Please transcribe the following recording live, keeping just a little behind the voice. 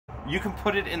You can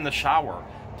put it in the shower.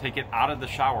 Take it out of the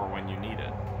shower when you need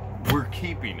it. We're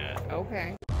keeping it.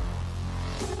 Okay.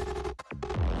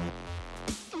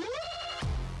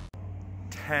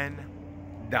 $10.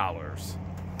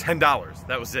 $10.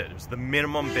 That was it. It was the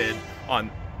minimum bid on.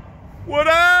 What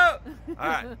up? All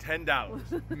right,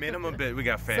 $10 minimum bid. We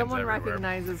got fans Someone everywhere.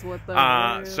 recognizes what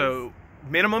the is. So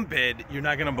minimum bid. You're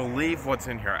not gonna believe what's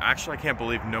in here. Actually, I can't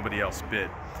believe nobody else bid.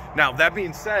 Now that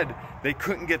being said, they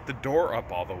couldn't get the door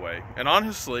up all the way, and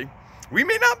honestly, we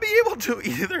may not be able to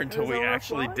either until we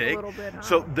actually dig. Bit, huh?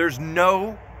 So there's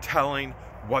no telling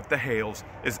what the Hales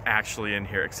is actually in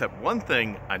here, except one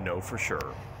thing I know for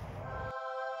sure.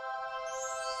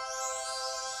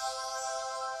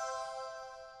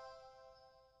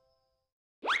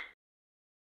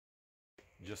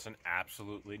 Just an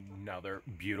absolutely another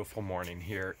beautiful morning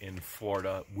here in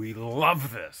Florida. We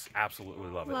love this. Absolutely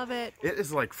love it. Love it. It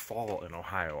is like fall in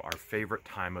Ohio, our favorite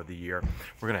time of the year.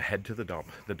 We're going to head to the dump.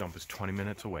 The dump is 20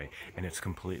 minutes away, and it's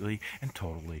completely and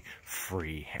totally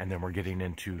free. And then we're getting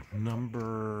into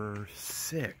number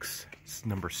 6. It's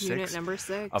number 6. Unit number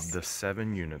 6. Of the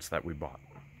 7 units that we bought.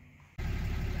 There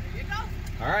you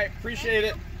go. All right. Appreciate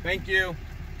it. Thank you.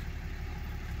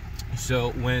 So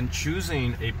when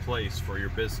choosing a place for your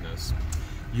business,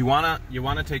 you wanna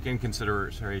take in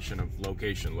consideration of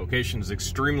location. Location is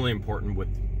extremely important with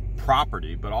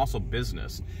property, but also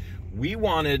business. We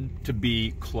wanted to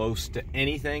be close to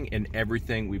anything and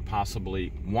everything we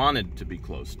possibly wanted to be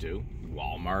close to.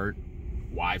 Walmart,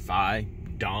 Wi-Fi,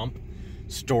 dump,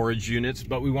 storage units,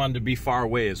 but we wanted to be far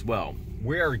away as well.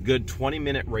 We are a good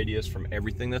 20-minute radius from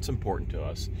everything that's important to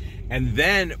us. And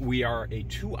then we are a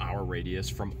 2-hour radius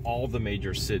from all the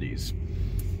major cities.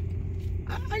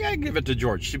 I gotta give it to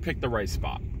George. She picked the right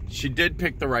spot. She did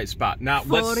pick the right spot. Now,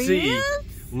 let's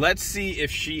see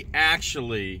if she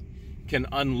actually can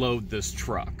unload this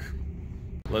truck.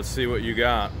 Let's see what you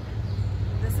got.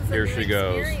 This is Here a new she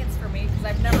goes. experience for me because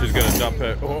I've never. She's gonna dump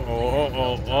it.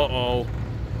 Uh-oh.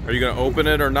 Are you gonna open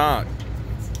it or not?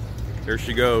 Here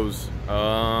she goes.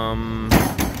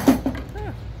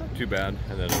 Too bad.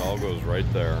 And then it all goes right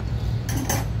there.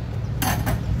 All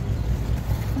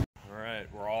right,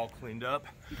 we're all cleaned up.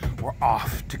 We're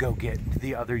off to go get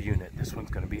the other unit. This one's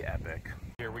gonna be epic.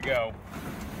 Here we go.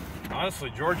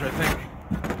 Honestly, George, I think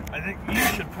you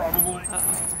should probably.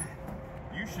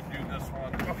 You should do this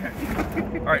one. Okay.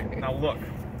 All right, now look.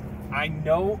 I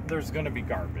know there's gonna be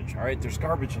garbage, all right? There's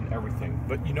garbage in everything,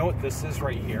 but you know what this is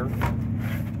right here?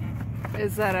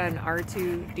 Is that an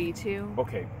R2-D2?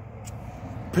 Okay,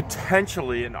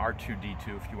 potentially an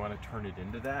R2-D2 if you want to turn it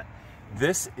into that.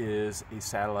 This is a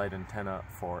satellite antenna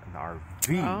for an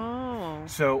RV. Oh.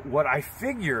 So what I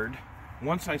figured,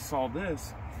 once I saw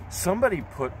this, somebody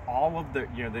put all of their,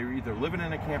 you know, they were either living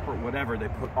in a camper or whatever, they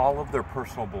put all of their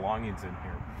personal belongings in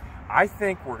here. I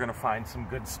think we're gonna find some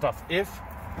good stuff if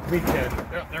we can.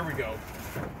 Oh, there we go.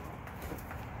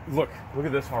 Look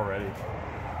at this already.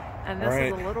 And this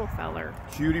is a little feller.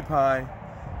 Cutie pie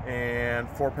and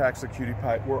 4 packs of cutie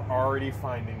pie. We're already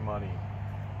finding money.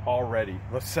 Already.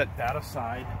 Let's set that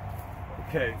aside.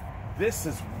 Okay, this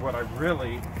is what I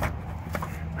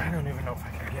don't even know if I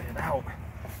can get it out.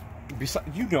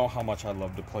 Besides, you know how much I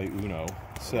love to play Uno.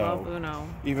 So Love Uno.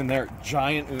 Even there,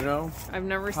 giant Uno. I've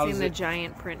never seen the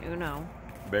giant print Uno.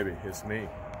 Baby, it's me.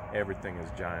 Everything is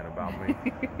giant about me.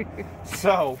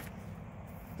 So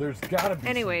there's gotta be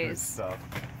some good stuff.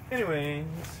 Anyways,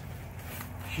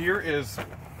 here is,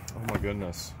 oh my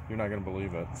goodness, you're not gonna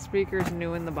believe it. Speakers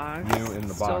new in the box. New in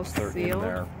the box. They're in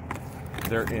there.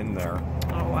 They're in there.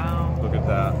 Oh wow. Look at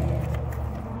that.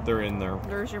 They're in there.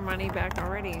 There's your money back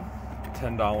already.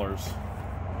 $10.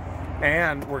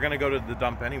 And we're gonna go to the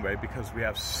dump anyway because we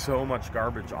have so much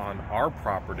garbage on our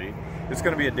property. It's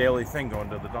gonna be a daily thing going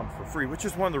to the dump for free, which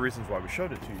is one of the reasons why we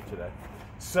showed it to you today.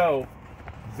 So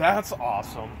that's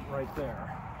awesome right there.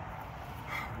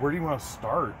 Where do you want to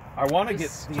start? I want to get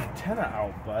the antenna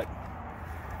out, but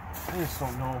I just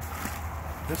don't know.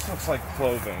 This looks like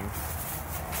clothing.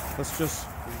 Let's just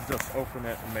open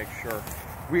it and make sure.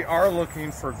 We are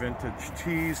looking for vintage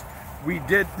tees. We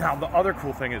did. Now the other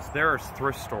cool thing is there's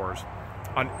thrift stores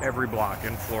on every block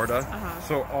in Florida.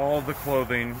 So all the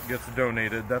clothing gets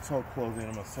donated. That's all clothing.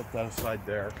 I'm gonna set that aside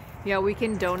there. Yeah, we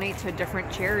can donate to a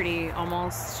different charity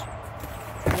almost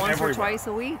once or twice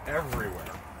a week. Everywhere.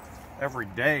 Every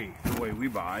day, the way we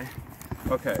buy.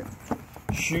 Okay,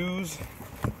 shoes,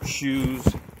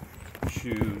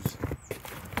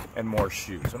 and more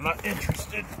shoes. I'm not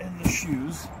interested in the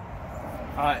shoes.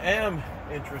 I am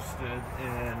interested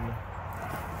in,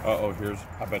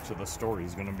 I bet you the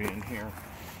story's gonna be in here.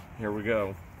 Here we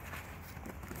go.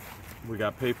 We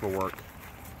got paperwork.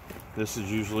 This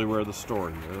is usually where the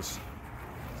story is.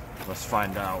 Let's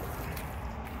find out.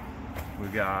 We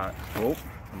got, oh,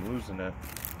 I'm losing it.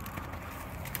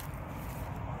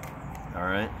 All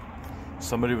right.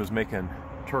 Somebody was making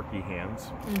turkey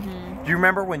hands. Do you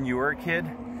remember when you were a kid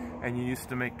and you used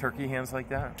to make turkey hands like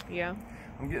that? Yeah.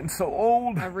 I'm getting so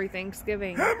old. Every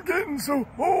Thanksgiving. I'm getting so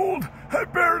old. I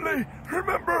barely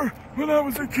remember when I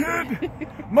was a kid.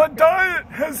 My diet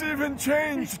has even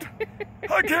changed.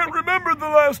 I can't remember the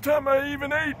last time I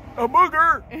even ate a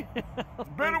booger.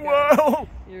 It's been a while.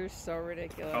 You're so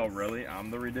ridiculous. Oh, really? I'm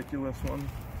the ridiculous one?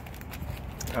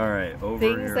 All right, over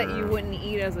things here. That you wouldn't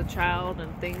eat as a child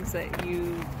and things that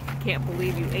you can't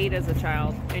believe you ate as a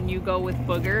child, and you go with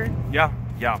booger. Yeah,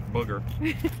 booger.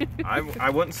 I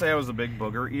wouldn't say I was a big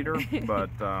booger eater, but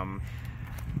that's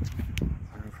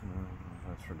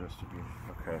for distribution.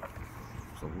 Okay,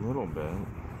 it's a little bit.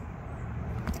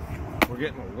 We're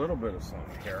getting a little bit of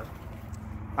something here.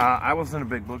 I wasn't a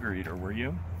big booger eater. Were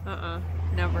you?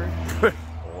 Never.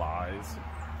 Lies.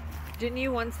 Didn't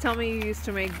you once tell me you used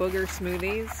to make booger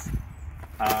smoothies?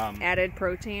 Added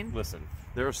protein? Listen,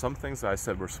 there are some things that I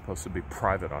said were supposed to be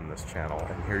private on this channel,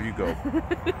 and here you go.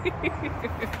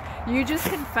 You just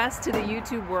confessed to the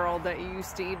YouTube world that you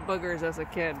used to eat boogers as a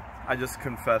kid. I just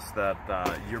confessed that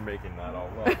you're making that all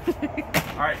up.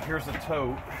 All right, here's a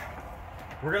tote.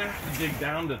 We're going to have to dig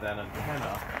down to that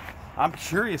antenna. I'm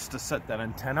curious to set that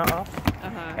antenna up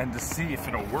and to see if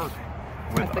it'll work.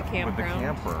 With the camper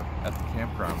at the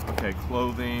campground. Okay,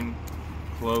 clothing.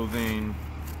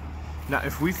 Now,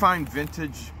 if we find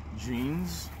vintage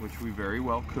jeans, which we very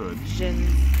well could,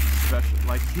 especially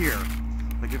like here,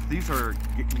 like if these are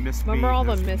Miss Me. Remember all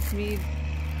the Miss Me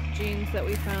jeans that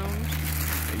we found?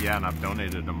 Yeah, and I've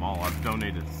donated them all. I've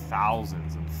donated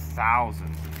thousands and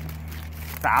thousands and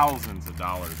thousands of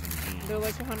dollars in jeans. They're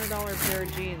like $100 pair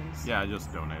of jeans. Yeah, I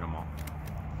just donate them all.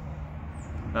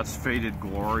 That's Faded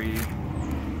Glory.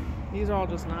 These are all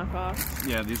just knockoffs?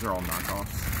 Yeah, these are all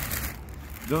knockoffs.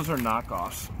 Those are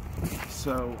knockoffs.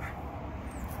 So,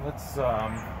 let's,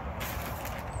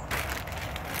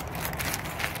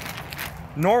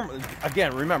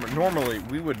 again, remember, normally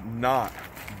we would not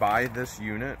buy this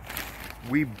unit.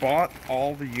 We bought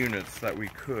all the units that we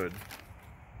could.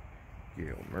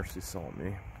 Hale, mercy salt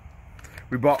me.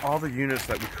 We bought all the units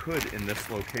that we could in this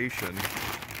location.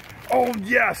 Oh,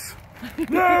 yes!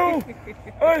 Now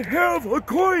I have a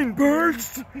coin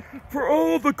purse for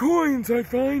all the coins I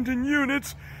find in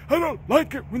units. I don't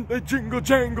like it when they jingle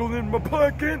jangle in my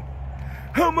pocket.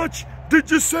 How much did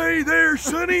you say there,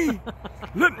 Sonny?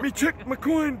 Let me check my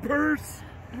coin purse.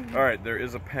 All right, there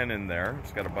is a pen in there.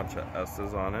 It's got a bunch of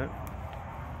S's on it.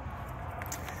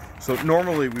 So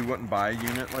normally we wouldn't buy a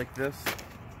unit like this.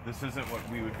 This isn't what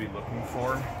we would be looking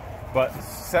for. But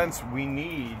since we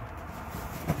need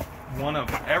one of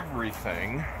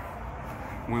everything,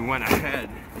 we went ahead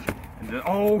and did,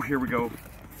 oh, here we go.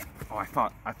 Oh, I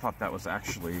thought that was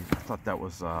actually,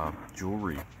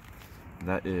 jewelry.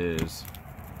 That is,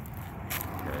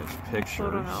 there's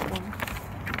pictures.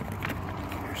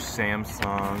 Here's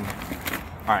Samsung.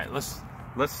 All right, let's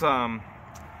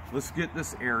get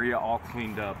this area all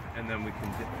cleaned up, and then we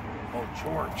can get, oh,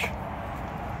 George.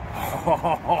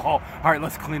 Oh, all right,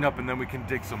 let's clean up, and then we can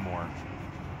dig some more.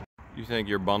 You think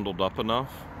you're bundled up enough?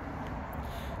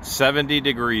 70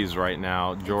 degrees right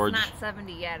now, George. It's not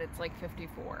 70 yet, it's like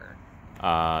 54.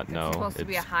 No, it's supposed to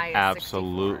be a high of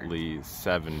absolutely 64.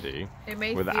 70. It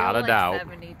may without feel a like doubt.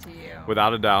 70 to you.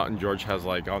 Without a doubt, and George has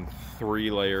like on 3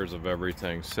 layers of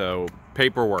everything. So,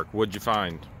 paperwork, what'd you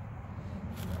find?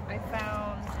 I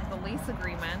found the lease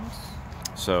agreement.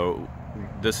 So,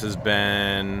 this has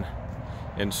been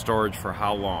in storage for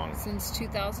how long? Since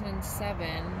 2007,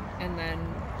 and then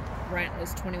rent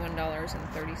was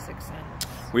 $21.36.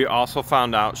 We also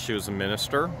found out she was a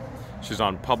minister. She's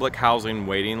on public housing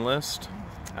waiting list.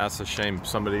 That's a shame.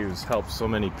 Somebody who's helped so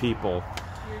many people.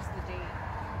 Here's the date.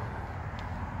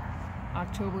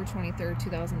 October 23rd,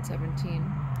 2017.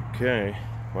 Okay,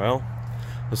 well,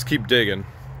 let's keep digging.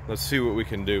 Let's see what we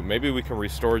can do. Maybe we can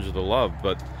restore you to love,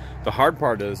 but the hard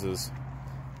part is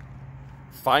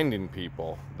finding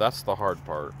people. That's the hard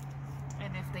part.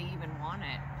 And if they even want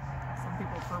it. Some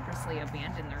people purposely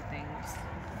abandon their things.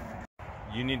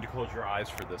 You need to close your eyes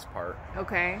for this part.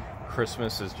 Okay.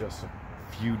 Christmas is just a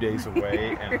few days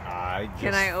away, and I just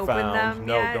Can I open them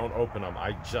No, yet? don't open them.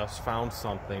 I just found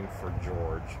something for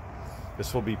George.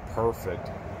 This will be perfect.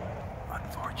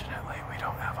 Unfortunately, we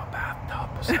don't have a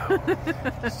bathtub,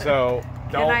 so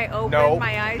don't. Can I open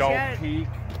my eyes don't yet? peek.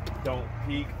 Don't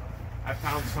peek. I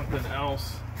found something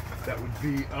else that would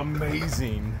be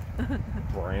amazing.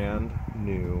 Brand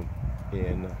new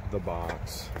in the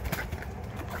box.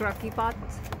 Crocky pot.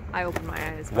 I opened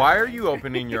my eyes. Why are you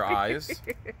opening your eyes?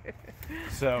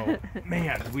 So,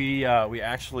 man, we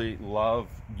actually love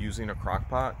using a crock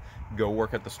pot. Go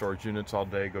work at the storage units all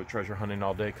day, go treasure hunting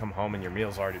all day, come home and your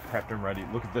meal's already prepped and ready.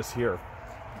 Look at this here.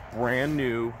 Brand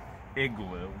new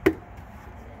Igloo.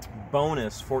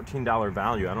 Bonus $14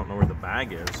 value. I don't know where the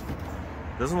bag is.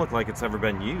 Doesn't look like it's ever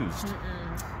been used.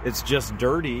 It's just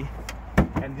dirty.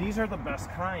 And these are the best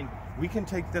kind. We can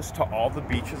take this to all the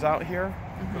beaches out here.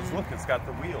 Because look, it's got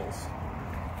the wheels.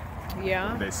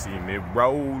 Yeah. They see me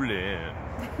rolling.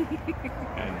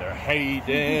 And they're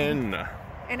hating.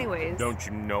 Anyways. Don't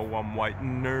you know I'm white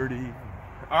and nerdy?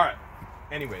 All right.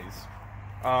 Anyways.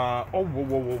 Oh, whoa,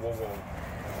 whoa, whoa, whoa, whoa.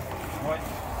 What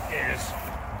is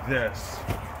this?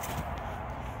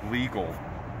 Legal.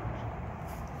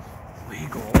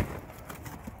 Legal?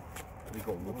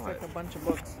 Legal what? Looks like a bunch of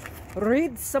books.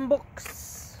 Read some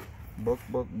books. Book,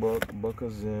 book, book. Book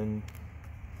is in.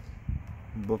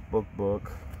 Book, book, book.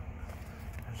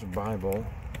 There's a Bible.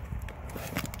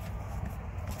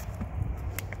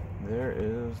 There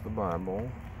is the Bible.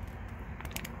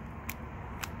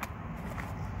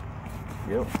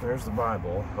 Yep, there's the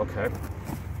Bible. Okay.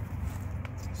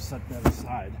 Set that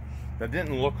aside. That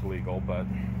didn't look legal, but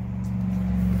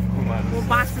who might have Well, said?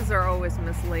 boxes are always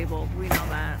mislabeled. We know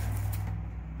that.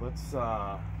 Let's see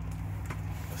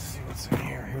what's in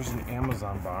here. Here's an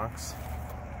Amazon box.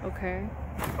 Okay.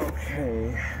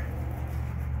 Okay.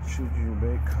 Should you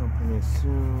bake company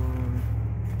soon?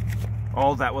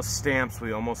 Oh, that was stamps.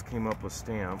 We almost came up with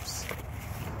stamps.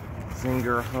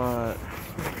 Finger Hut.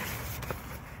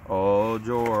 Oh,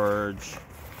 George.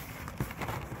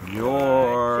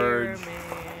 George.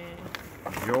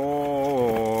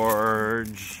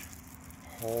 George.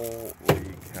 Holy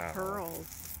cow.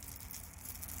 Pearls.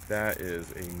 That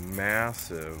is a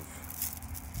massive.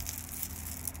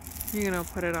 You gonna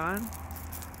put it on?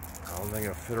 I don't think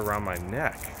it'll fit around my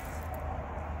neck.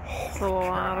 It's a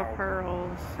lot of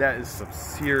pearls. That is some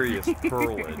serious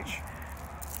pearlage.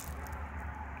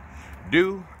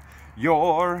 Do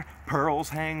your pearls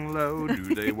hang low?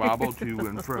 Do they wobble to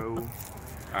and fro?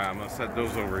 I'm gonna set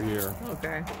those over here.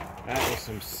 Okay. That is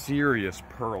some serious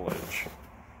pearlage.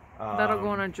 That'll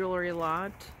go in a jewelry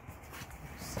lot.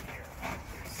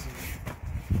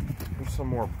 Here's some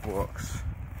more books.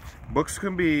 Books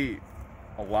can be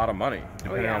a lot of money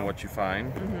depending on what you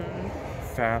find.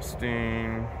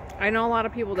 Fasting. I know a lot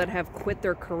of people that have quit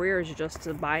their careers just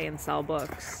to buy and sell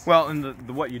books. Well, and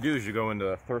what you do is you go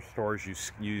into thrift stores, you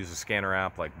use a scanner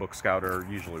app like Book Scouter.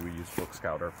 Usually we use Book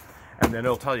Scouter. And then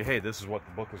it'll tell you, hey, this is what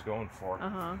the book is going for.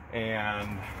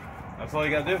 And that's all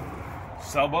you gotta do.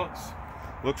 Sell books.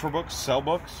 Look for books, sell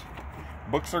books.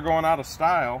 Books are going out of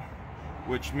style,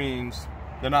 which means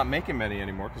they're not making many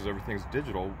anymore because everything's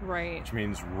digital. Right. Which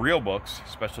means real books,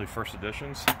 especially first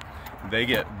editions, they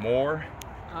get more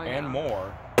and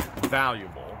more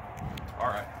valuable. All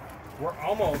right, we're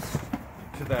almost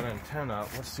to that antenna.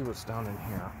 Let's see what's down in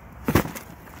here.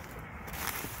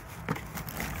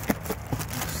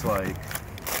 Looks like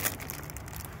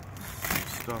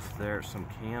some stuff there, some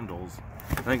candles.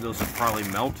 I think those have probably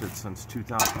melted since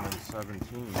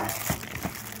 2017. Oh,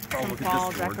 Some look fall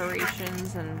at this, George.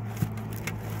 decorations and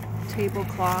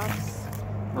tablecloths.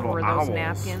 Little or owls. those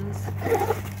napkins.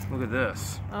 Look at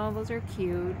this. Oh, those are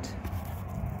cute.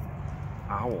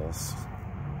 Owls.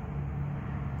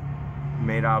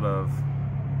 Made out of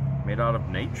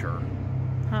nature.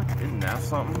 Huh. Isn't that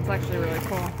something? It's actually really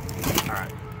cool.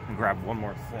 Alright, and grab one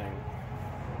more thing.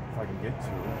 If I can get to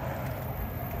it.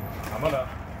 I'm gonna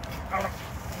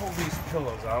hold these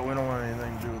pillows out. We don't want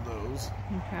anything to do with those.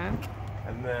 Okay.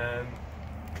 And then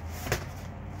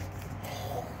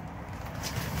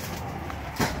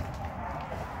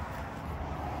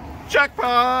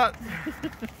jackpot!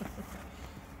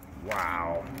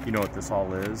 Wow. You know what this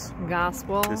all is?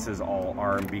 Gospel. This is all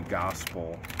R&B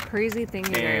gospel. Crazy thing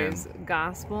And is,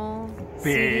 gospel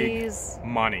Big CDs,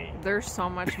 money. there's so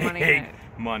much money in Big it.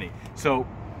 money. So,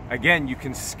 again, you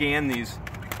can scan these.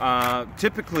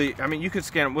 Typically, I mean, you could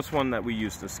scan. What's one that we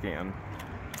used to scan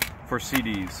for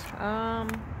CDs?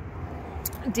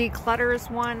 Declutter is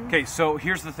one. Okay, so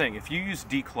here's the thing. If you use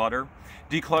Declutter,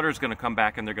 Declutter is going to come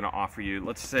back and they're going to offer you,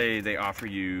 let's say they offer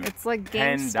you It's like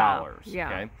 $10. GameStop. Yeah.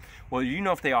 Okay. Well, you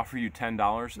know if they offer you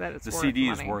 $10, That it's the worth CD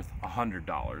money. is worth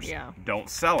 $100. Yeah. Don't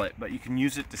sell it, but you can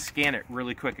use it to scan it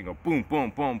really quick and go boom,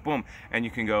 boom, boom, boom. And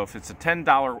you can go, if it's a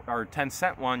 $10 or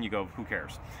 10-cent one, you go, who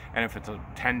cares? And if it's a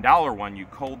 $10 one, you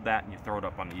code that and you throw it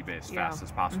up on eBay as fast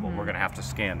as possible. We're going to have to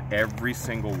scan every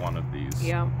single one of these.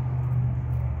 Yeah.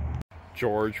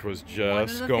 George was One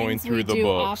just of the going things through we the do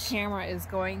off books. camera is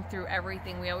going through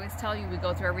everything. We always tell you we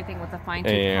go through everything with a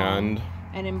fine-tooth And comb.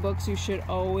 And in books, you should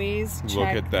always Look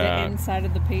check at that. the inside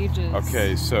of the pages.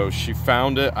 Okay, so she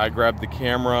found it. I grabbed the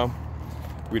camera.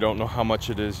 We don't know how much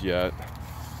it is yet.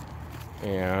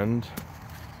 And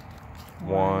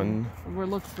 1, We're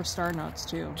looking for star notes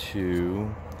too. 2,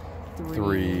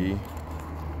 3,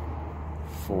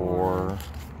 4,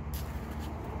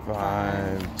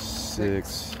 5,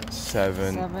 6,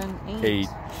 7, 8.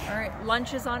 All right,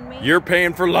 lunch is on me. You're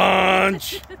paying for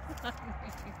lunch. Let's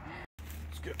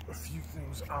get a few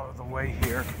things out of the way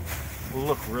here. We'll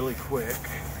look really quick.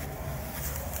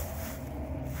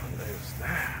 What is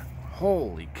that?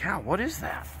 Holy cow, what is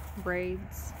that?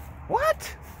 Braids.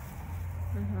 What?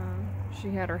 She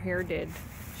had her hair did.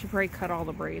 She probably cut all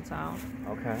the braids out.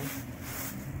 Okay.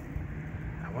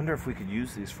 I wonder if we could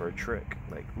use these for a trick,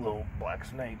 like little black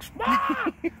snakes.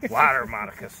 Water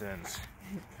moccasins.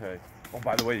 Okay. Oh,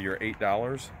 by the way, your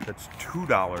 $8, that's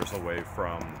 $2 away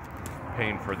from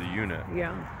paying for the unit.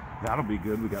 Yeah. That'll be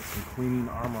good. We got some cleaning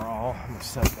armor all. I'm gonna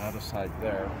set that aside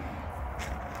there.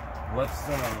 Let's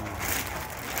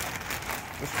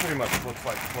this pretty much looks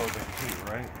like clothing too,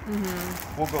 right?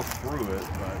 We'll go through it,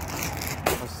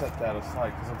 but let's set that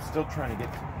aside because I'm still trying to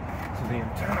get to the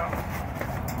antenna.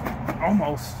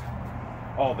 Almost.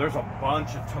 Oh, there's a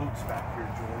bunch of totes back here,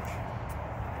 George.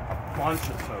 A bunch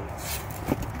of totes.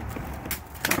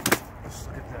 Let's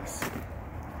look at this.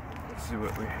 Let's see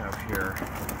what we have here.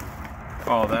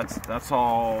 Oh, that's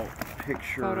all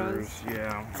pictures. Photos.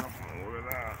 Yeah. Look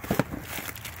at that.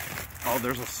 Oh,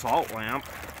 there's a salt lamp.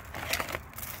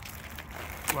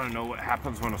 Want to know what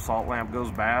happens when a salt lamp goes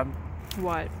bad?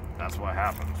 What? That's what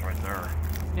happens right there.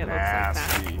 It Nasty.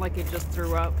 looks like that. Like it just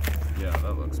threw up. Yeah,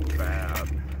 that looks bad.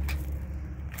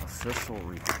 Official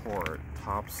report,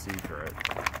 top secret.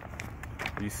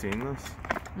 Have you seen this?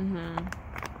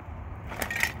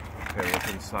 Okay, look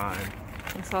inside.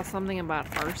 I saw something about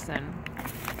arson.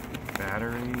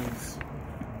 Batteries.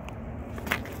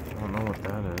 I don't know what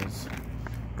that is.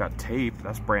 Got tape.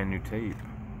 That's brand new tape.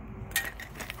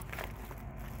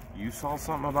 You saw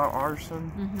something about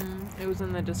arson? It was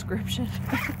in the description.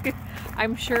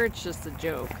 I'm sure it's just a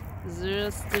joke.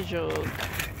 Just a joke.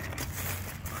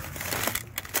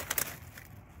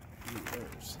 Ooh,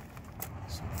 there's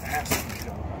some nasty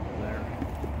junk over there.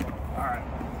 Alright.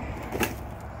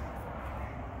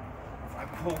 If I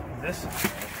pull this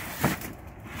out.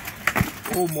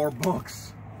 Oh, more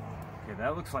books. Okay,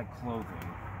 that looks like clothing.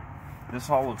 This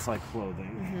all looks like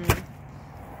clothing.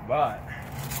 But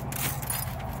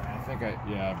I think I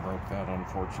broke that,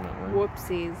 unfortunately.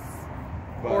 Whoopsies.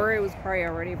 But Or it was probably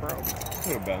already broke.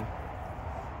 could have been.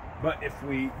 But if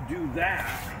we do that,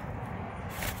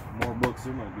 more books,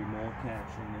 there might be more cash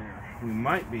in there. We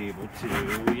might be able to.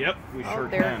 Yep, we sure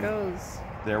there can. it goes.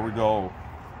 There we go.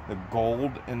 The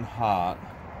gold and hot.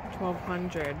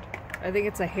 1,200. I think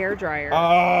it's a hair dryer. Oh!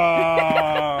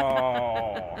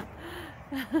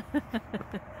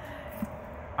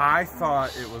 I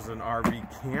thought it was an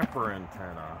RV camper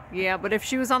antenna. Yeah, but if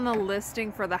she was on the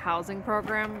listing for the housing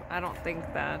program, I don't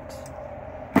think that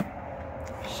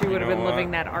she would have been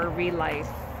living that RV life.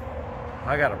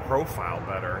 I gotta profile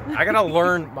better. I gotta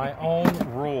learn my own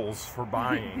rules for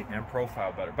buying and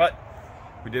profile better. But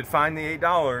we did find the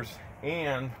 $8,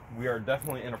 and we are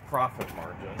definitely in a profit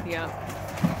margin. Yeah.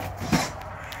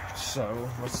 So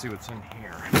let's see what's in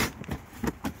here.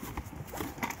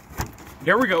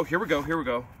 Here we go, here we go, here we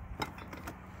go.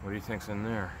 What do you think's in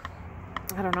there?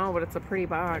 I don't know, but it's a pretty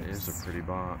box. It is a pretty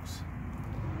box.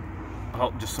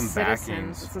 Oh, just some Citizens.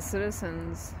 backings. It's a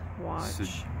Citizens watch. So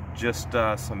just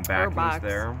some backings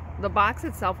there. The box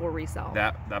itself will resell.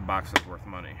 That box is worth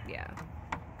money. Yeah.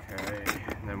 Okay,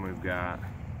 and then we've got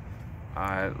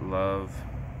I love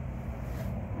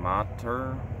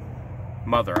Mother.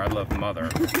 I love Mother.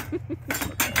 Okay,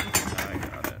 I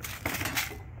got it.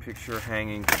 Picture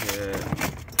hanging kit.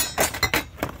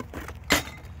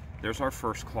 There's our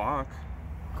first clock.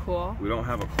 Cool. We don't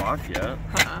have a clock yet.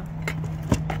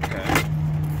 Okay.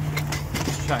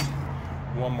 Let's check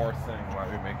one more thing while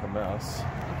we make a mess.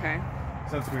 Okay.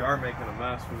 Since we are making a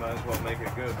mess, we might as well make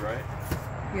it good, right?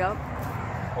 Yep.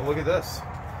 Oh, look at this.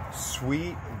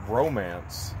 Sweet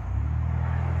romance.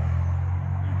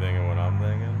 You thinking what I'm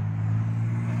thinking?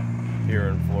 Here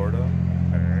in Florida?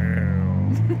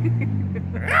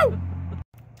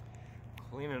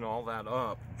 Cleaning all that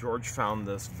up, George found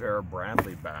this Vera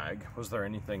Bradley bag. Was there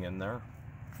anything in there?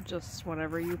 Just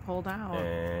whatever you pulled out.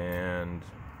 And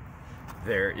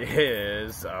there it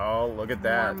is. Oh, look at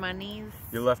that. More monies.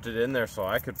 You left it in there so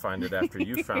I could find it after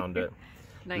you found it.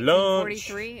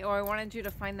 1943. Oh, I wanted you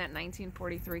to find that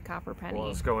 1943 copper penny. Well,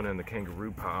 it's going in the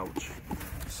kangaroo pouch.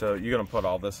 So you're gonna put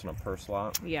all this in a purse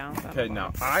lot? Yeah. Okay,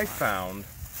 now I found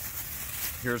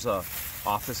Here's a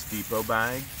Office Depot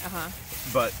bag.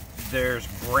 But there's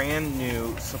brand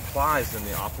new supplies in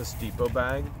the Office Depot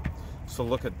bag. So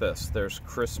look at this. There's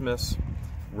Christmas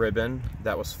ribbon.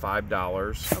 That was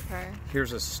 $5. Okay.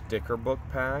 Here's a sticker book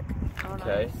pack. Oh,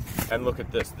 Okay. nice. And look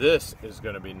at this. This is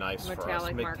going to be nice for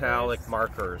us. Metallic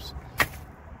markers.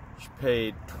 She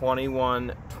paid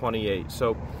 $21.28.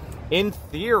 So in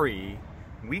theory,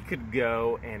 we could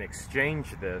go and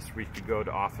exchange this. We could go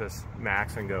to Office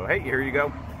Max and go, hey, here you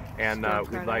go. And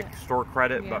we'd like store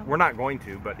credit, but we're not going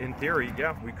to. But in theory,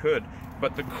 yeah, we could.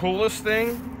 But the coolest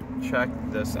thing, check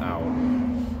this out.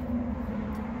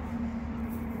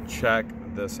 Check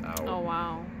this out. Oh,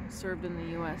 wow. Served in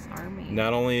the U.S. Army.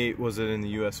 Not only was it in the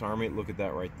U.S. Army, look at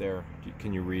that right there.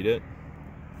 Can you read it?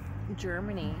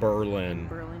 Germany. Berlin.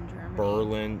 Berlin, Germany.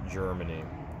 Berlin, Germany.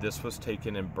 This was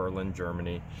taken in Berlin,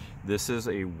 Germany. This is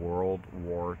a World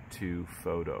War II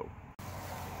photo.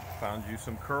 Found you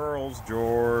some curls,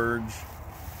 George.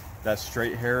 That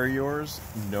straight hair of yours,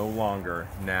 no longer.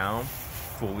 Now,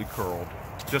 fully curled.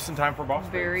 Just in time for Boss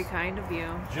Babes. Very kind of you.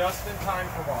 Just in time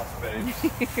for Boss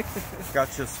Babes.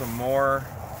 Got you some more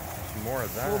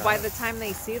of that. Well, by the time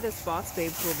they see this, Boss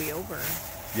Babes will be over.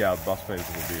 Yeah, Boss Babes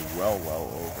will be well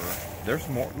over. There's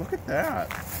more. Look at that.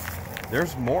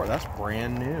 There's more. That's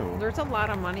brand new. There's a lot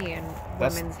of money in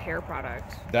women's hair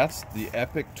product. That's the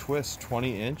Epic Twist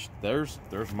 20-inch. There's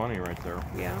money right there.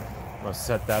 Yeah. I'm gonna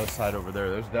set that aside over there.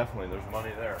 There's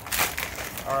money there.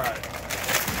 All right.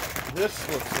 This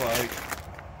looks like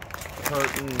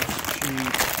curtains,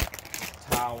 sheets,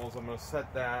 towels. I'm gonna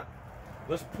set that.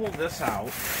 Let's pull this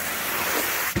out.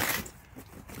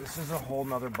 This is a whole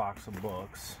nother box of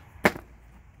books.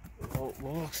 We'll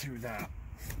look through that.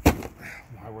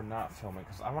 Why we're not filming,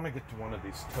 because I want to get to one of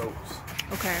these totes.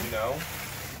 Okay.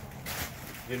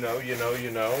 You know.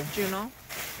 Juno.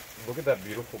 Look at that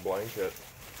beautiful blanket.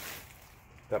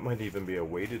 That might even be a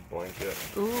weighted blanket.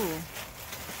 Ooh.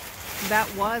 That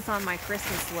was on my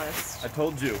Christmas list. I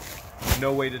told you,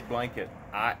 no weighted blanket.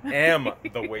 I am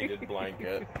the weighted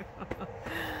blanket.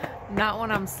 Not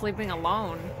when I'm sleeping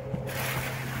alone.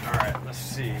 All right, let's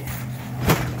see.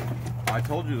 I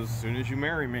told you as soon as you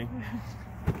marry me.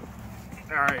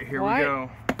 All right, here we go.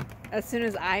 As soon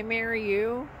as I marry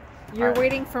you, you're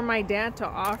waiting for my dad to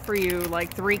offer you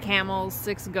like 3 camels,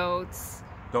 6 goats.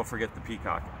 Don't forget the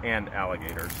peacock and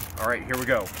alligators. All right, here we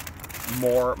go.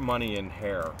 More money in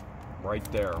hair. Right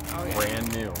there. Oh, yeah.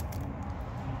 Brand new.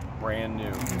 Brand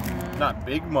new. Not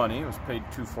big money. It was paid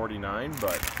 $249,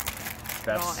 but that's...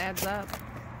 It all adds up.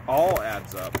 All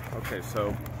adds up. Okay,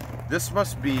 so this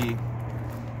must be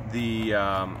the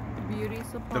beauty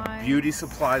supplies. The beauty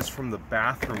supplies from the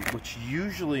bathroom, which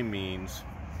usually means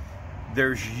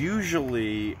there's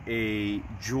usually a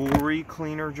jewelry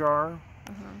cleaner jar,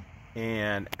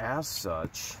 and as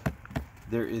such,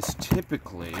 there is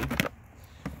typically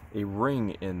a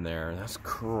ring in there. That's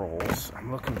curls. I'm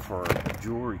looking for a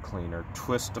jewelry cleaner.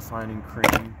 Twist defining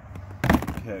cream.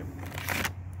 Okay.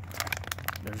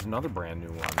 There's another brand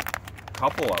new one.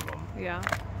 Couple of them. Yeah.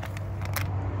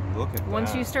 Look at that.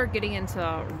 Once you start getting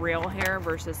into real hair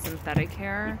versus synthetic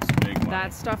hair,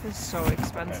 that stuff is so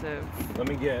expensive. Okay. Let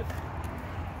me get...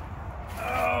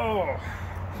 Oh!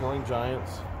 Pulling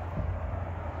giants.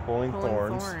 Pulling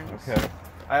thorns. Okay.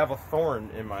 I have a thorn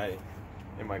in my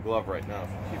glove right now, if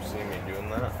you keep seeing me doing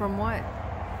that. From what?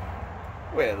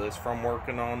 Well, it's from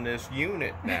working on this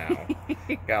unit now.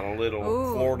 Got a little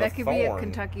Florida thorn. That could be a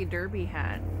Kentucky Derby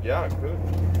hat. Yeah, it could.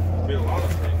 Be a lot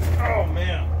of things. Oh,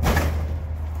 man.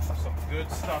 Some good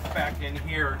stuff back in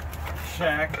here.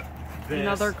 Check this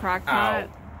Another crock pot.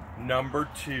 Number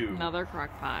 2. Another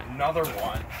crock pot. Another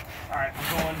one. All right,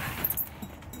 I'm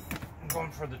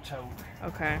going for the tote.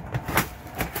 Okay.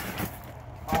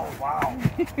 Oh, wow. Come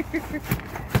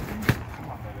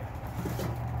on, baby.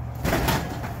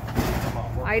 Come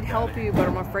on, I'd help you, but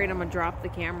I'm afraid I'm going to drop the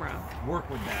camera. Work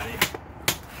with Daddy.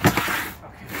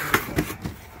 Okay,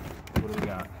 what do we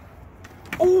got?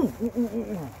 Ooh, ooh, ooh,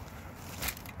 ooh.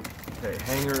 Okay,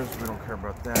 hangers, we don't care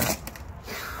about that.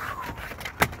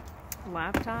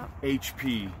 Laptop?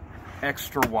 HP,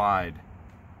 extra wide.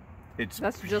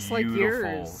 That's just like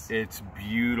yours. It's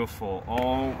beautiful.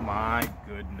 Oh my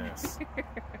goodness.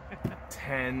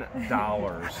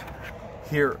 $10.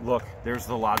 Here, look, there's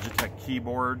the Logitech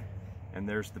keyboard, and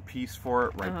there's the piece for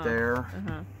it right there.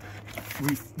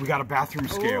 We got a bathroom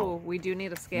scale. Oh, we do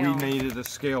need a scale. We needed a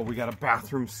scale. We got a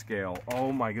bathroom scale.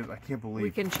 Oh my goodness, I can't believe.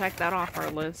 We can check that off our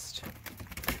list.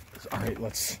 All right,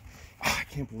 let's. Oh, I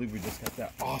can't believe we just got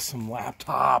that awesome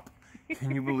laptop.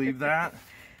 Can you believe that?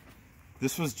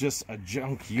 This was just a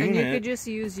junk unit. And you could just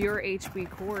use your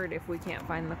HB cord if we can't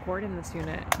find the cord in this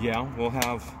unit. Yeah, we'll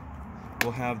have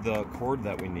we'll have the cord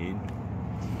that we need.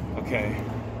 Okay.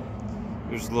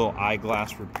 There's a little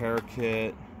eyeglass repair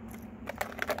kit.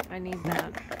 I need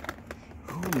that.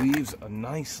 Who leaves a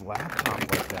nice laptop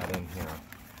like that in here?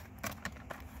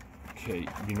 Okay,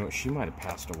 you know, she might have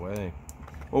passed away.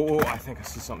 Oh, I think I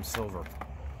see something silver. Look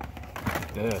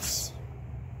at this.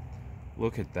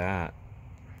 Look at that.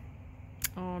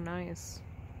 Oh, nice.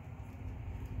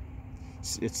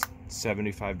 It's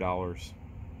 $75.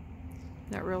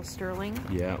 That real sterling?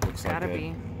 Yeah, it looks like it. Gotta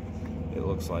be. It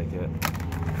looks like it.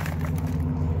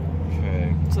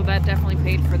 Okay. So that definitely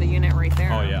paid for the unit right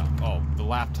there. Oh yeah. Oh, the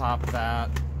laptop, that.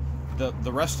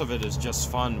 The rest of it is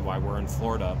just fun while we're in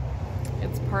Florida.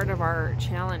 It's part of our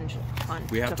challenge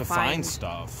hunt. We have to find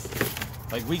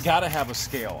stuff. Like, we gotta have a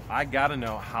scale. I gotta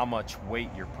know how much weight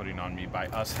you're putting on me by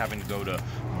us having to go to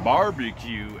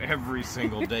barbecue every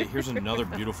single day. Here's another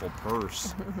beautiful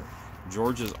purse.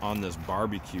 George is on this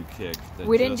barbecue kick.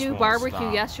 We didn't do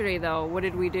barbecue yesterday, though. What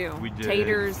did we do? We did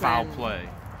taters foul and play.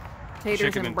 Taters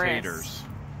Chicken and taters.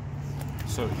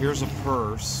 So here's a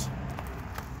purse.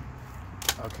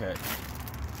 Okay.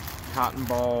 Cotton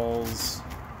balls.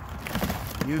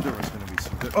 I knew there was going to be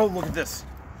some good. Oh, look at this.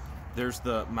 There's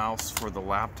the mouse for the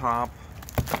laptop.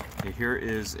 Okay, here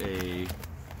is a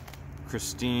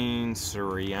Christine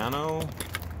Siriano.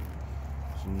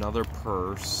 There's another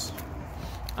purse.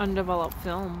 Undeveloped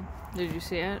film. Did you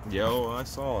see it? Yo, I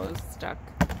saw It it. was stuck.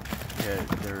 Okay,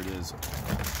 there it is.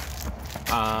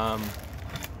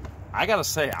 I gotta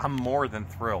say, I'm more than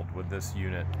thrilled with this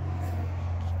unit.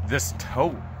 This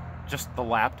tote, just the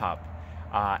laptop.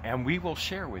 And we will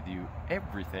share with you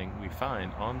everything we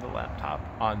find on the laptop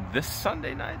on this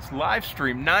Sunday night's live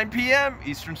stream, 9 p.m.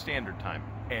 Eastern Standard Time,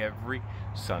 every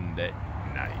Sunday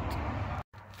night.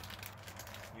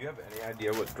 You have any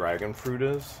idea what dragon fruit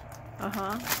is?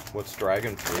 Uh-huh. What's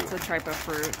dragon fruit? It's a type of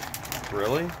fruit.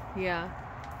 Really? Yeah.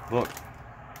 Look,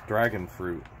 dragon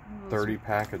fruit, Those 30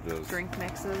 packages. Drink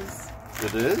mixes.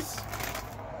 It is?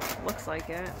 Looks like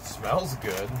it. It smells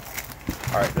good.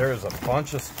 All right, there is a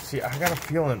bunch of, see, I got a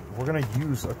feeling we're gonna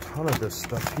use a ton of this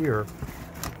stuff here.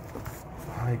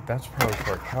 Like, that's probably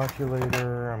for a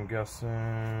calculator, I'm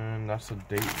guessing. That's a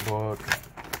date book.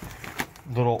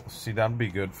 Little, see, that'd be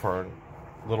good for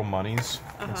little monies.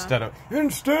 Instead of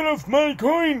my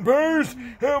coin purse,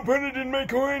 I'll put it in my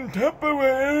coin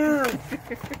Tupperware.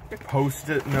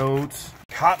 Post-it notes.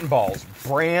 Cotton balls,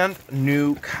 brand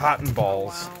new cotton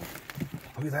balls. Oh, wow.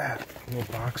 Look at that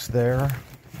little box there.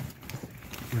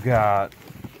 We got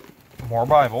more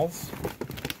Bibles.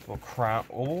 Little crown.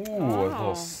 Ooh, a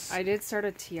little. I did start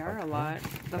a tiara a lot.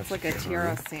 That's like a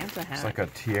tiara Santa hat. It's like a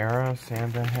tiara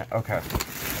Santa hat. Okay,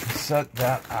 set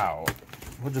that out.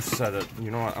 We'll just set it. You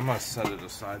know what? I'm gonna set it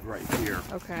aside right here.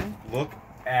 Okay. Look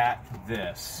at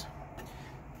this.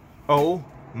 Oh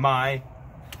my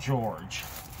George!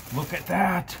 Look at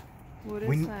that. What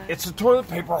is that? It's a toilet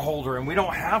paper holder, and we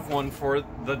don't have one for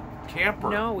the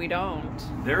camper. No, we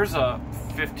don't. There's a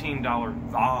 $15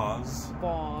 vase.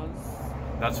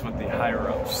 That's what the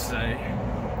higher-ups say.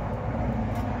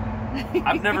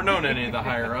 I've never known any of the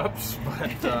higher-ups,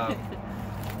 but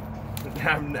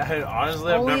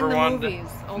honestly, I've never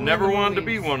wanted to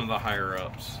be one of the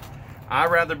higher-ups.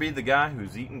 I'd rather be the guy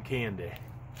who's eating candy.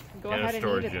 Go ahead and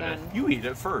eat it then. You eat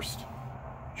it first.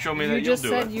 Show me that You you'll just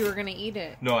do it. said you were going to eat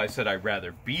it. No, I said I'd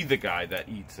rather be the guy that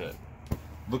eats it.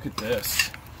 Look at this.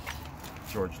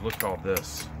 George, look at all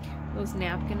this. Those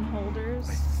napkin holders.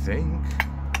 I think.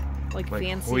 Like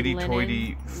fancy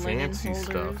hoity-toity linen fancy holders.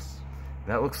 stuff.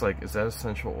 That looks like, is that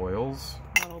essential oils?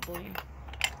 Probably.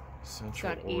 Essential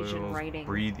got oils. Asian writing.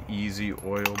 Breathe Easy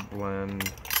oil blend.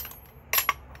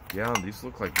 Yeah, these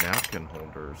look like napkin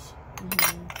holders.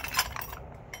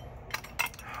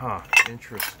 Huh,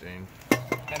 interesting.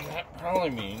 And that probably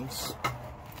means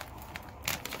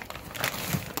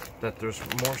that there's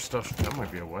more stuff. That might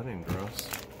be a wedding dress.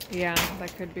 Yeah,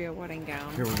 that could be a wedding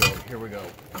gown. Here we go, here we go.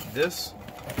 This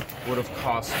would have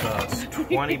cost us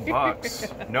 20 bucks.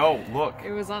 No, look.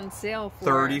 It was on sale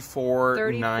for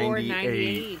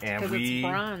 $34.98. And because it's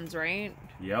bronze, right?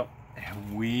 Yep.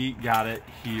 And we got it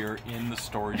here in the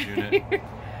storage unit.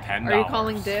 $10. Are you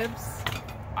calling dibs?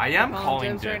 I am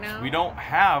calling dibs dibs. right now? We don't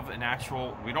have a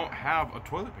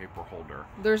toilet paper holder.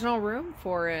 There's no room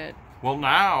for it. Well,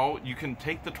 now you can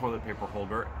take the toilet paper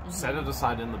holder, set it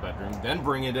aside in the bedroom, then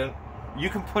bring it in. You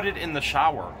can put it in the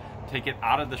shower. Take it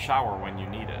out of the shower when you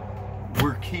need it.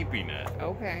 We're keeping it.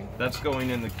 Okay. That's going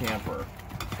in the camper.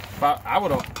 But I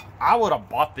would have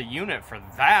bought the unit for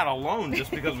that alone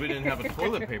just because we didn't have a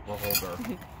toilet paper holder.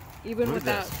 Even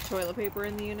without toilet paper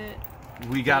in the unit?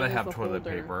 We gotta have toilet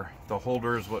paper. The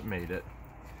holder is what made it.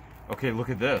 Okay, look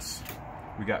at this.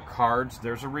 We got cards.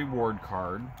 There's a reward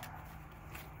card.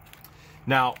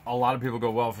 Now, a lot of people go,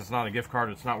 well, if it's not a gift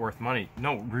card, it's not worth money.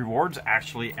 No, rewards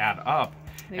actually add up.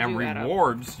 And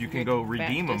rewards, you can go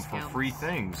redeem them for free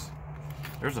things.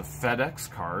 There's a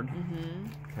FedEx card.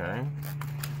 Okay.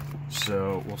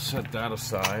 So we'll set that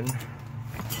aside.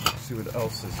 Let's see what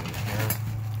else is in here.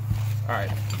 All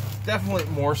right. Definitely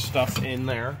more stuff in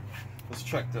there. Let's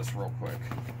check this real quick.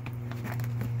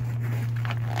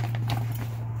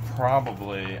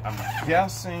 Probably, I'm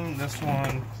guessing this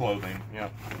one, clothing.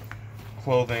 Yep.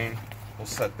 Clothing. We'll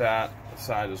set that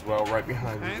aside as well, right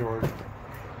behind you, George.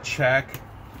 Check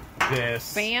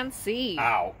this fancy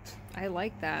out. I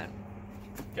like that.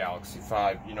 Galaxy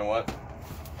 5. You know what?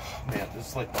 Man, this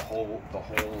is like the whole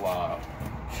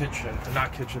kitchen,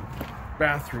 not kitchen,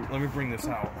 bathroom. Let me bring this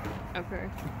out. Okay.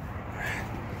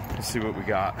 Let's see what we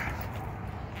got.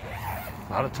 A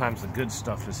lot of times the good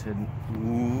stuff is hidden.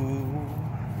 Ooh.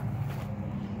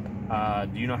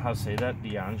 Do you know how to say that?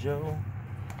 Diageo?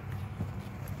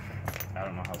 I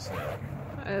don't know how to say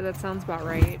that. That sounds about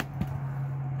right.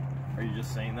 Are you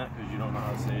just saying that because you don't know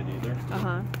how to say it either?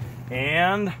 Uh-huh.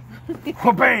 And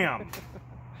bam!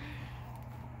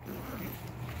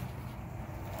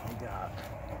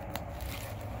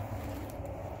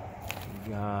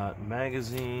 We got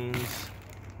magazines.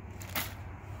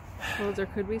 Well, there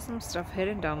could be some stuff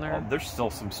hidden down there. Oh, there's still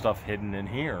some stuff hidden in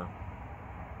here.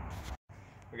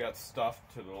 We got stuff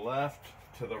to the left,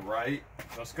 to the right.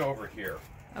 Let's go over here.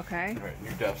 Okay. All right,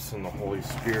 New Depths in the Holy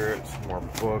Spirit, some more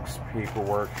books,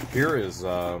 paperwork. Here is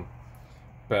a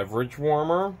beverage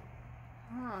warmer.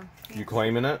 Huh. You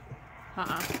claiming it?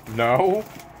 Uh-uh. No?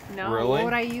 No? Really? What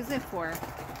would I use it for?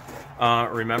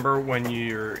 Remember when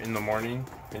you're in the morning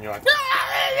and you're like,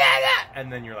 and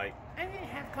then you're like, I didn't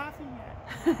have coffee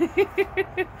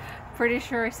yet. Pretty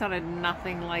sure I sounded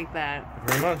nothing like that.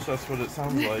 Pretty much, that's what it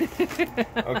sounds like.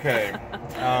 Okay.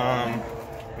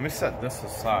 Let me set this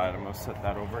aside. I'm going to set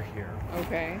that over here.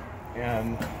 Okay.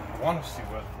 And I want to see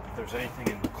if there's anything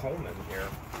in the Coleman here.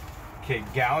 Okay,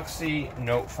 Galaxy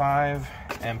Note 5,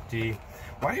 empty.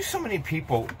 Why do so many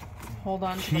people hold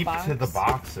on keep to the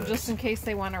boxes? Just in case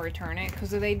they want to return it,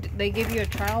 because they give you a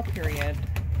trial period.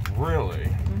 Really?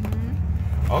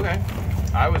 Mm-hmm. Okay.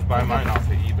 I was buying mine off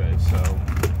of eBay, so...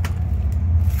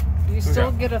 You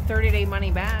still get a 30-day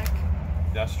money back.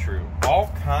 That's true. All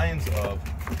kinds of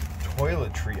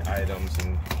toiletry items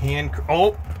and hand...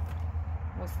 Oh!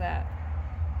 What's that?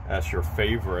 That's your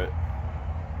favorite.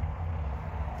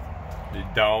 You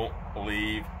don't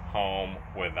leave home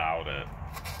without it.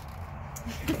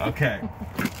 Okay.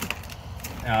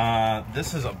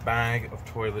 This is a bag of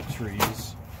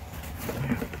toiletries.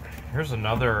 There's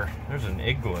an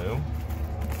igloo.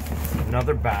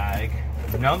 Another bag.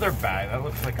 Another bag. That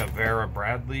looks like a Vera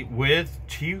Bradley with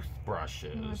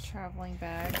toothbrushes. Oh, a traveling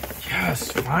bag.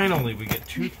 Yes, finally we get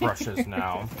toothbrushes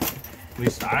now. At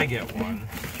least I get one.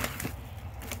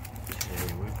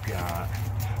 Okay,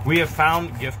 we have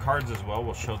found gift cards as well.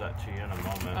 We'll show that to you in a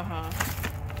moment.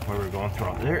 Where we're going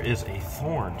through. There is a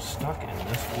thorn stuck in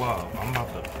this glove. I'm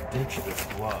about to ditch this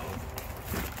glove.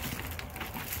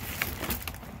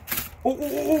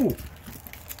 Oh!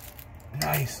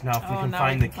 Nice. Now if we can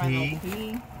find the key.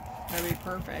 That'd be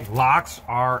perfect. Locks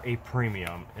are a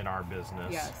premium in our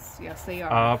business. Yes, they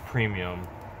are. A premium.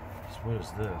 So what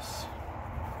is this?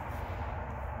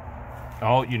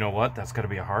 Oh, you know what? That's got to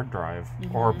be a hard drive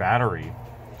or a battery.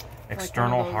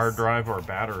 External hard drive or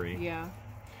battery. Yeah.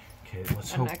 Okay,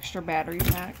 let's hope. An extra battery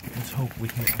pack. Let's hope we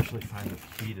can actually find the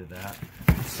key to that.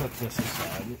 Let's set this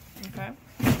aside. Okay.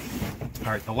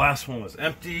 All right, the last one was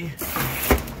empty.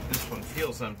 This one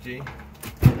feels empty.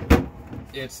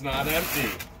 It's not empty.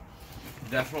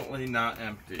 Definitely not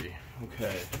empty.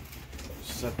 Okay,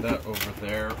 set that over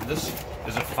there. This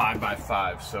is a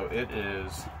 5x5, so it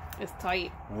is. It's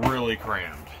tight. Really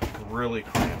crammed. Really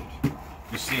crammed.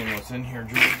 You seeing what's in here,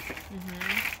 George?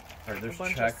 Mm-hmm. All right, there's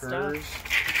checkers.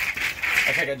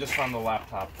 I think I just found the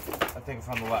laptop. I think I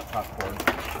found the laptop cord.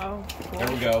 Oh, cool.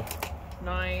 There we go.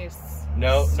 Nice.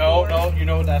 No. You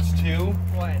know what that's too?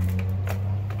 What?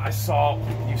 I saw.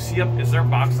 You see up? Is there a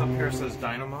box up here that says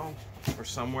Dynamo or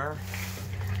somewhere?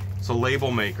 It's a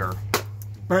label maker.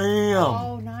 Bam!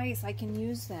 Oh, nice. I can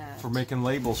use that. For making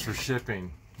labels for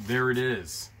shipping. There it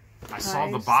is. I saw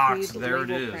the box. There it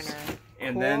is. Printer.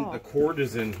 And then the cord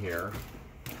is in here.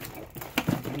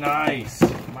 Nice.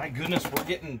 My goodness, we're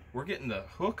getting the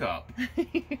hookup.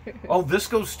 Oh, this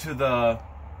goes to the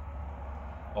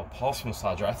pulse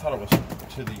massager. I thought it was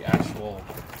to the actual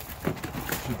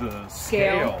the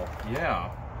scale. Yeah.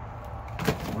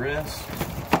 Wrist.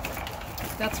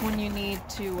 That's when you need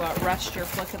to rest your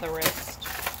flick of the wrist.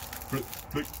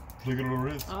 Look at what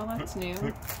it is. Oh, that's new.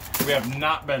 We have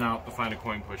not been out to find a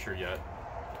coin pusher yet.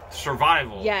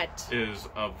 Survival Yet. is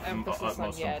of Emphasis on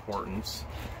utmost yet. importance.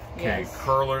 Okay, Yes.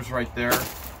 curlers right there.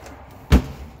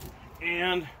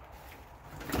 And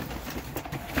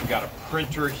we got a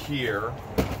printer here.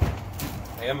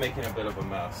 I am making a bit of a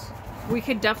mess. We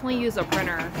could definitely use a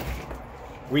printer.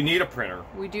 We need a printer.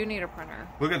 We do need a printer.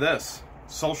 Look at this.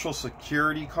 Social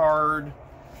Security card.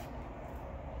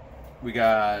 We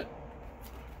got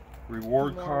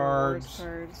reward More cards.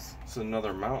 reward cards. It's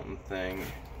another mountain thing.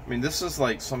 I mean, this is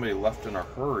like somebody left in a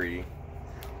hurry.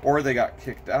 Or they got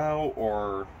kicked out,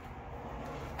 or...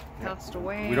 Passed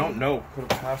away. We don't know.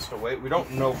 Could have passed away. We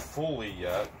don't know fully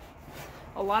yet.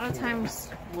 A lot of times,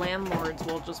 landlords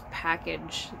will just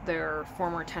package their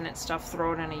former tenant stuff,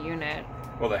 throw it in a unit.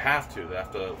 Well, they have to. They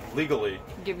have to legally.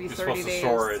 Give you You're 30 supposed days. to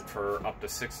store it for up to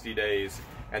 60 days,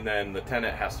 and then the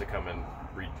tenant has to come and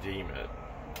redeem it.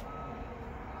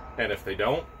 And if they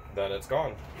don't, then it's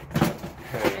gone.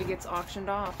 Okay. It gets auctioned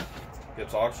off.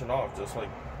 Gets auctioned off, just like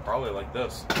probably like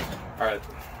this. All right.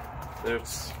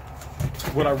 There's.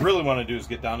 What I really want to do is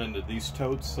get down into these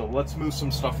totes. So let's move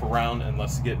some stuff around and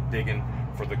let's get digging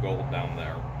for the gold down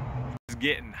there. It's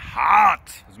getting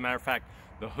hot. As a matter of fact,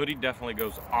 the hoodie definitely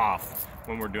goes off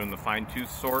when we're doing the fine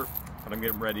tooth sort, but I'm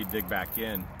getting ready to dig back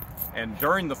in. And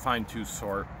during the fine tooth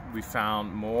sort, we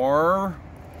found more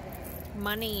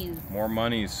Money.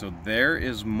 monies. So there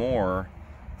is more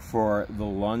for the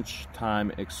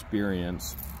lunchtime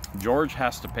experience. George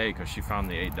has to pay because she found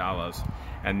the $8.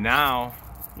 And now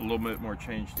a little bit more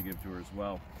change to give to her as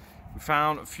well. We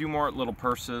found a few more little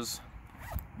purses.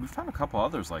 We found a couple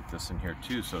others like this in here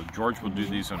too. So George will do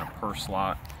these in a purse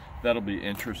lot. That'll be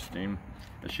interesting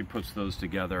as she puts those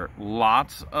together.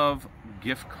 Lots of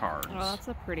gift cards. Oh, that's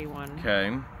a pretty one.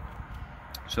 Okay.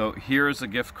 So here's a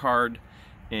gift card,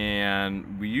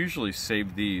 and we usually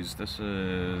save these. This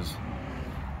is,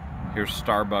 here's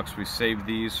Starbucks. We save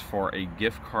these for a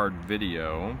gift card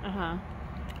video. Uh-huh.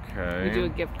 Okay. We do a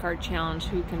gift card challenge.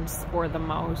 Who can score the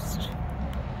most?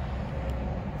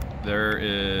 There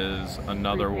is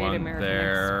another Prepaid one American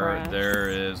there. Express. There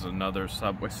is another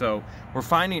Subway. So we're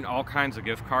finding all kinds of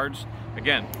gift cards.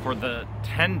 Again, for the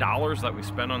 $10 that we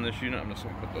spent on this unit, I'm just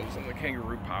gonna put those in the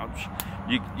kangaroo pouch.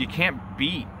 You can't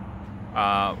beat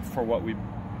for what we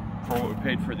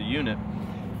paid for the unit.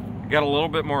 We got a little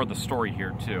bit more of the story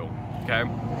here too. Okay.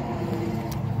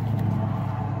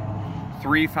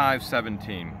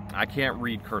 3517. I can't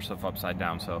read cursive upside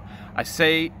down, so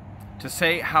to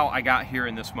say how I got here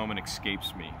in this moment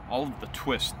escapes me. All of the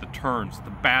twists, the turns,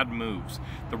 the bad moves,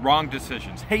 the wrong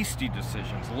decisions, hasty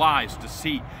decisions, lies,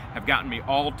 deceit have gotten me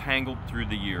all tangled through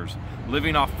the years,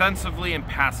 living offensively and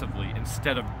passively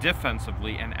instead of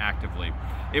defensively and actively.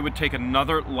 It would take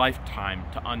another lifetime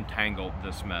to untangle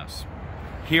this mess.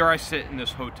 Here I sit in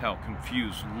this hotel,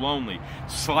 confused, lonely,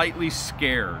 slightly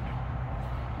scared.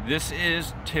 This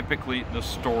is typically the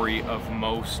story of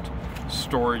most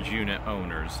storage unit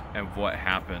owners and what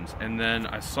happens. And then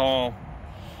I saw,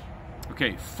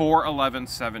 okay,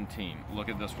 4/11/17. Look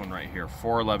at this one right here,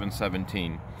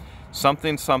 4/11/17.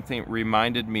 Something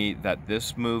reminded me that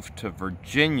this move to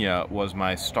Virginia was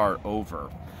my start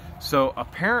over. So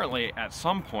apparently at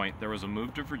some point there was a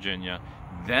move to Virginia,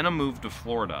 then a move to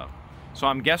Florida. So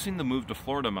I'm guessing the move to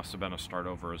Florida must have been a start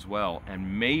over as well,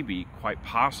 and maybe, quite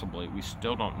possibly, we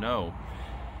still don't know,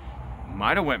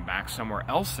 might have went back somewhere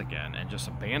else again and just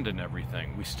abandoned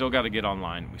everything. We still got to get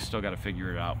online. We still got to figure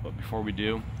it out. But before we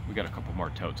do, we got a couple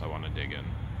more totes I want to dig in.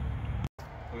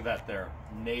 Look at that there.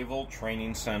 Naval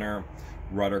Training Center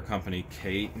Rudder Company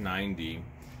K90.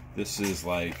 This is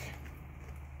like,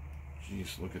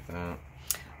 geez, look at that.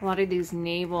 A lot of these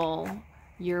naval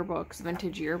yearbooks,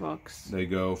 vintage yearbooks. They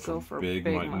go for big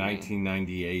money.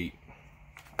 1998.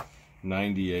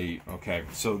 98. Okay,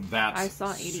 so that's I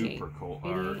saw 88. super cool.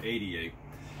 Or 88.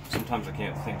 Sometimes I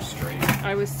can't think straight.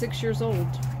 I was 6 years old.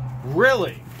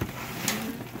 Really?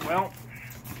 Well,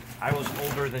 I was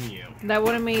older than you. That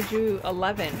would have made you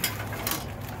 11.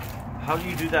 How do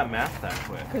you do that math that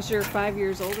quick? Because you're 5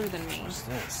 years older than me. What's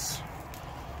this?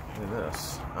 Look at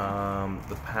this.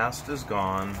 The past is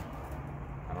gone.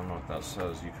 I don't know what that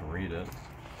says. You can read it.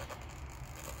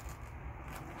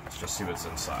 Let's just see what's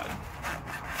inside.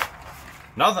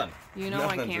 Nothing. You know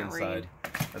I can't read.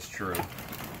 That's true.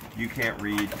 You can't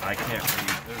read. I can't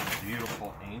read. There's a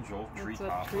beautiful angel tree It's a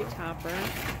topper. tree topper.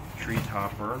 Tree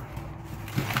topper.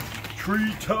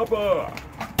 Tree topper.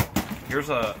 Here's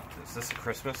a. Is this a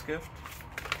Christmas gift?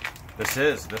 This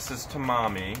is to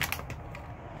mommy.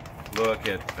 Look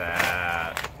at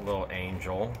that little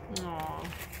angel. Aww.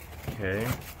 Okay.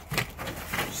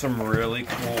 Some really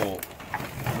cool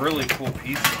really cool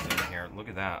pieces in here. Look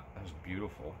at that. That's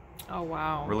beautiful. Oh,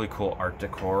 wow. Really cool art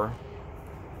decor.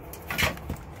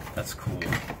 That's cool.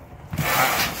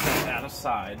 Set that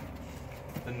aside.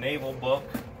 The naval book.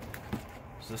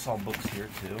 Is this all books here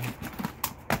too?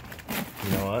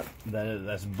 You know what?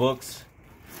 That's books.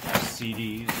 That's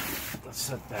CDs. Let's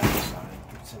set that aside.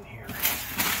 What's in here?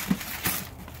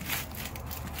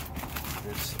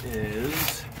 This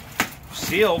is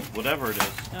sealed, whatever it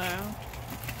is. Oh.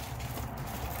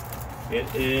 It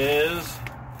is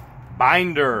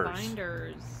binders.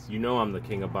 Binders. You know I'm the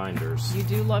king of binders. You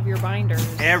do love your binders.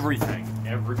 Everything,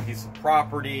 every piece of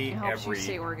property, It helps you every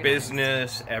stay organized.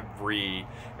 business,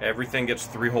 everything gets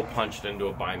 3-hole punched into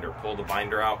a binder. Pull the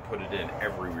binder out, put it in.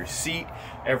 Every receipt,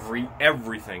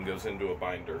 everything goes into a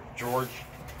binder. George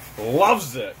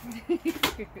loves it.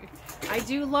 I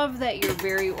do love that you're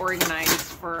very organized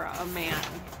for a man.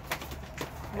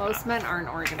 Most men aren't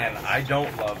organized. And I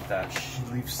don't love that she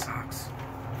leaves socks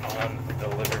on the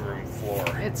living room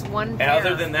floor. It's one pair. And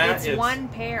other than that, it's one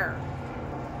pair.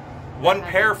 One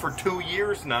pair for 2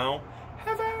 years now.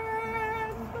 Heaven.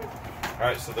 All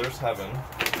right, so there's heaven.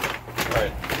 All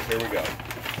right, here we go.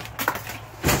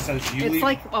 Since you It's leave,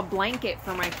 like a blanket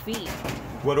for my feet.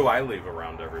 what do I leave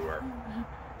around everywhere?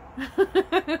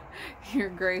 Your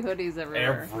gray hoodies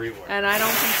everywhere. Everywhere. And I don't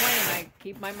complain. I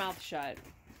keep my mouth shut.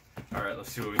 All right,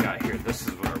 let's see what we got here. This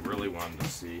is what I really wanted to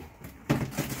see.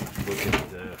 Look at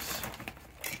this.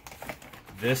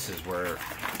 This is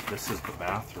the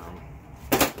bathroom.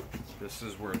 This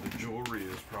is where the jewelry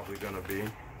is probably going to be.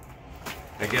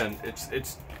 Again,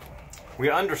 we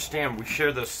understand, we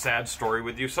share this sad story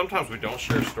with you. Sometimes we don't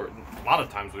share stories. A lot of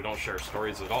times we don't share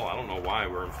stories at all. I don't know why.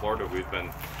 We're in Florida. We've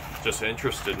been just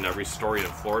interested in every story in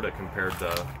Florida compared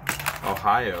to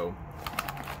Ohio.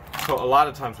 So a lot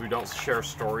of times we don't share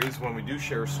stories. When we do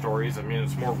share stories, I mean,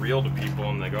 it's more real to people,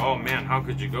 and they go, oh man, how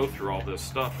could you go through all this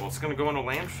stuff? Well, it's going to go in a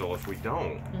landfill if we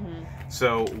don't. Mm-hmm.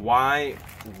 So why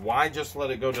just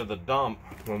let it go to the dump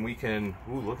when we can,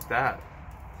 ooh, look at that.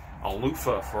 A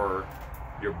loofah for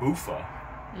your boofa.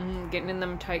 Getting in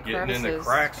them tight Getting crevices. in the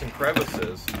cracks and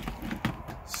crevices.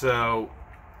 So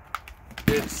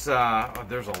it's,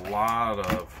 there's a lot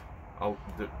of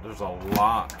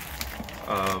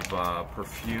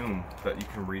perfume that you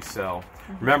can resell.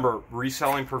 Remember,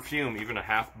 reselling perfume, even a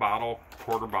half bottle,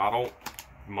 quarter bottle,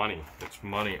 money. It's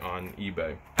money on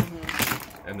eBay.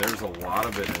 And there's a lot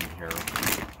of it in here.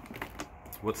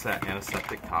 What's that?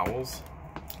 Antiseptic towels?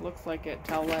 Looks like it.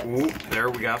 Towelettes. Ooh, there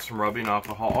we got some rubbing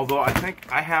alcohol. Although I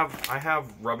think I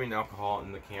have rubbing alcohol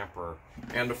in the camper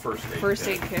and a first aid kit. First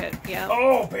aid kit. Yeah.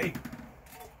 Oh, babe!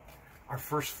 Our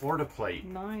first Florida plate.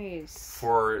 Nice.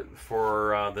 For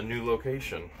the new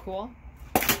location. Cool.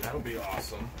 That'll be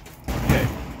awesome. Okay,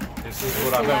 this is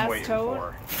what I've been waiting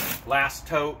for. Last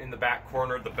tote in the back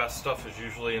corner. The best stuff is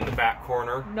usually in the back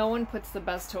corner. No one puts the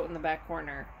best tote in the back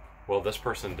corner. Well, this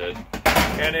person did.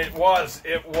 And it was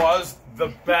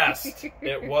the best.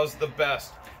 It was the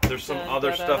best. There's some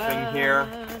other stuff in here.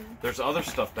 There's other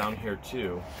stuff down here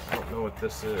too. I don't know what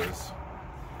this is.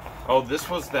 Oh, this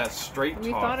was that straight talk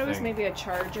We thought it was thing. maybe a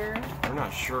charger. We're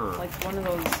not sure. Like one of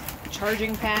those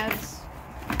charging pads.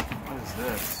 What is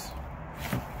this?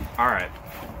 Alright.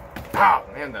 Ow,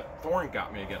 man, that thorn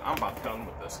got me again. I'm about done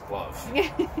with this glove.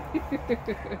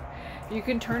 You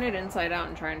can turn it inside out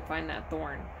and try and find that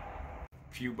thorn.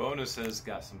 Few bonuses.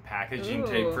 Got some packaging Ooh,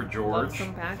 tape for George. Love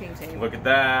some packing tape. Look at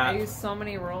that. I use so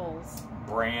many rolls.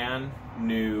 Brand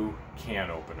new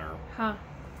can opener. Huh.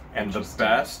 And the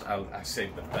best, I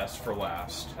saved the best for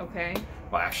last. Okay.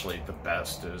 Well, actually, the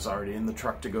best is already in the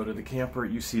truck to go to the camper.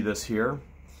 You see this here?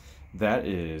 That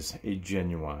is a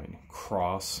genuine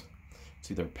cross. It's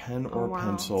either pen or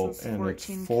pencil, and it's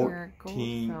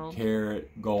 14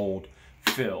 karat gold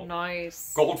filled.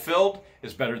 Nice. Gold filled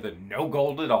is better than no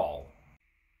gold at all.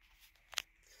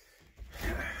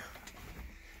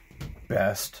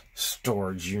 Best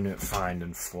storage unit find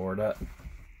in Florida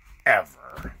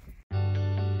ever.